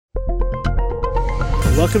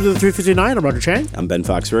Welcome to the 359. I'm Roger Chang. I'm Ben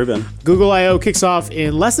Fox Rubin. Google I/O kicks off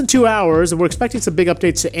in less than 2 hours, and we're expecting some big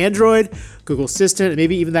updates to Android, Google Assistant, and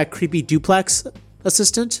maybe even that creepy duplex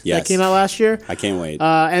assistant that came out last year. I can't wait.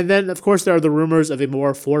 And then, of course, there are the rumors of a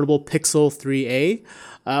more affordable Pixel 3a.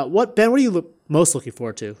 What are you most looking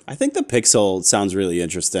forward to? I think the Pixel sounds really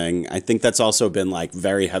interesting. I think that's also been like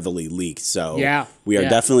very heavily leaked. So we are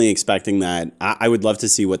definitely expecting that. I would love to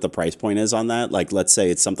see what the price point is on that. Like, let's say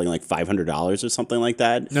it's something like $500 or something like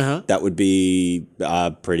that. That would be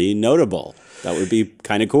pretty notable. That would be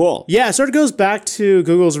kind of cool. Yeah, it sort of goes back to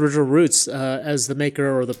Google's original roots as the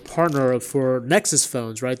maker or the partner for Nexus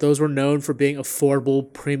phones, right? Those were known for being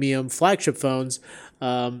affordable, premium flagship phones.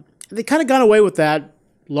 They kind of gone away with that,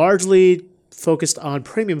 largely focused on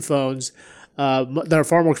premium phones that are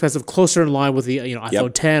far more expensive, closer in line with the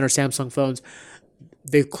iPhone 10 or Samsung phones.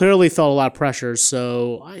 They've clearly felt a lot of pressure,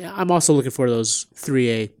 so I'm also looking for those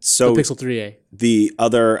 3A, the Pixel 3A. The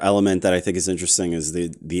other element that I think is interesting is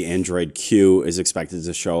the Android Q is expected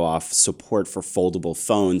to show off support for foldable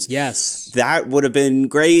phones. Yes. That would have been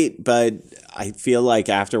great, but I feel like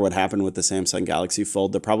after what happened with the Samsung Galaxy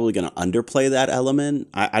Fold, they're probably going to underplay that element.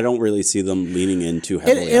 I don't really see them leaning in too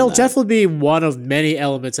heavily. It'll definitely be one of many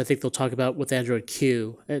elements I think they'll talk about with Android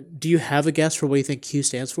Q. Do you have a guess for what you think Q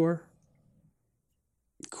stands for?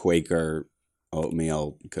 Quaker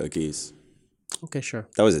oatmeal cookies. Okay, sure.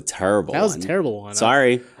 That was a terrible one. That was a terrible one.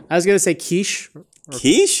 Sorry. I was going to say quiche.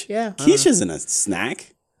 Quiche? Yeah. Quiche isn't a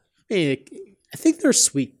snack. I mean, I think they're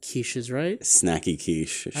sweet quiches, right? Snacky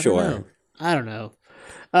quiche. Sure. I don't know.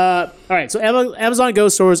 All right, so Amazon Go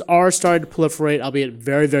stores are starting to proliferate, albeit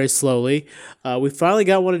very, very slowly. We finally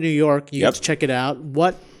got one in New York. You get to check it out.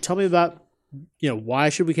 Tell me about, why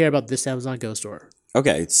should we care about this Amazon Go store?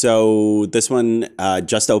 Okay, so this one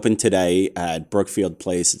just opened today at Brookfield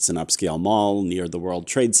Place. It's an upscale mall near the World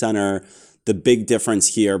Trade Center. The big difference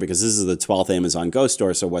here, because this is the 12th Amazon Go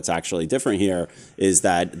store, so what's actually different here is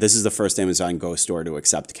that this is the first Amazon Go store to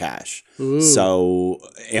accept cash. Ooh. So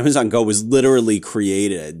Amazon Go was literally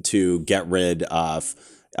created to get rid of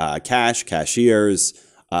cash, cashiers,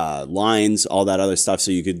 lines, all that other stuff, so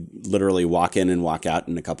you could literally walk in and walk out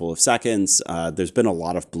in a couple of seconds. There's been a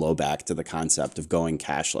lot of blowback to the concept of going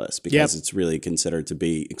cashless because it's really considered to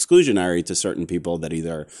be exclusionary to certain people that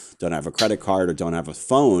either don't have a credit card or don't have a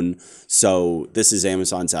phone. So this is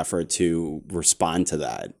Amazon's effort to respond to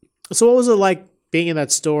that. So what was it like being in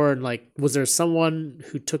that store, and was there someone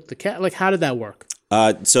who took the cash? How did that work?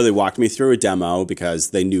 So they walked me through a demo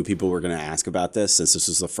because they knew people were going to ask about this, since this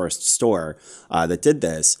was the first store that did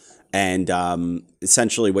this. And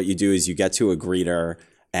essentially what you do is you get to a greeter,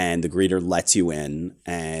 and the greeter lets you in,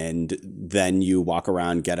 and then you walk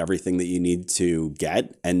around, get everything that you need to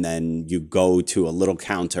get, and then you go to a little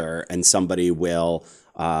counter, and somebody will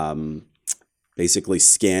basically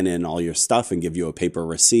scan in all your stuff and give you a paper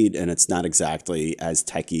receipt, and it's not exactly as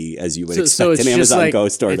techy as you would expect an Amazon Go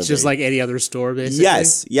store to be. It's just like any other store, basically?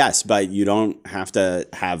 Yes, but you don't have to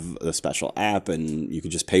have a special app, and you can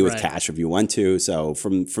just pay with cash if you want to. So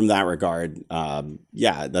from that regard,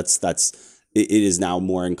 it is now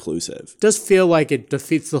more inclusive. It does feel like it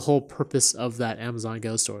defeats the whole purpose of that Amazon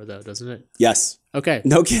Go store, though, doesn't it? Yes. Okay.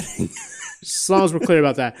 No kidding. As long as we're clear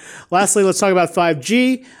about that. Lastly, let's talk about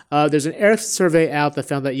 5G. There's an Ericsson survey out that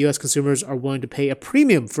found that U.S. consumers are willing to pay a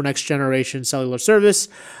premium for next-generation cellular service,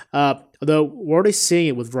 although we're already seeing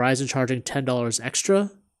it with Verizon charging $10 extra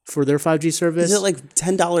for their 5G service. Is it like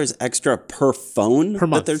 $10 extra per phone per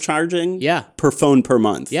month that they're charging? Yeah. Per phone per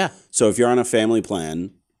month? Yeah. So if you're on a family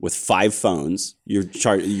plan with 5 phones, you're getting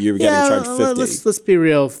charged $50. Let's be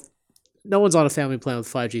real. No one's on a family plan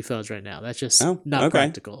with 5G phones right now. That's just not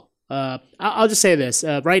practical. I'll just say this.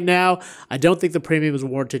 Right now, I don't think the premium is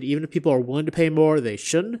warranted. Even if people are willing to pay more, they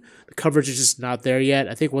shouldn't. The coverage is just not there yet.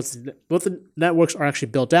 I think once the networks are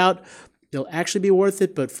actually built out, it'll actually be worth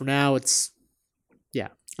it. But for now, it's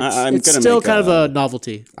still kind of a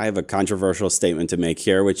novelty. I have a controversial statement to make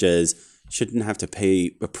here, which is shouldn't have to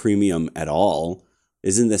pay a premium at all.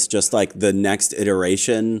 Isn't this just like the next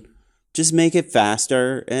iteration? Just make it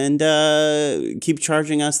faster and keep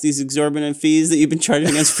charging us these exorbitant fees that you've been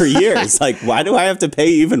charging us for years. Why do I have to pay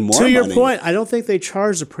even more money? To your point, I don't think they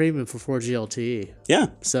charge a premium for 4G LTE. Yeah.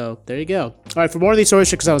 So there you go. All right, for more of these stories,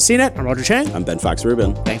 check us out on CNET. I'm Roger Chang. I'm Ben Fox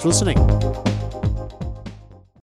Rubin. Thanks for listening.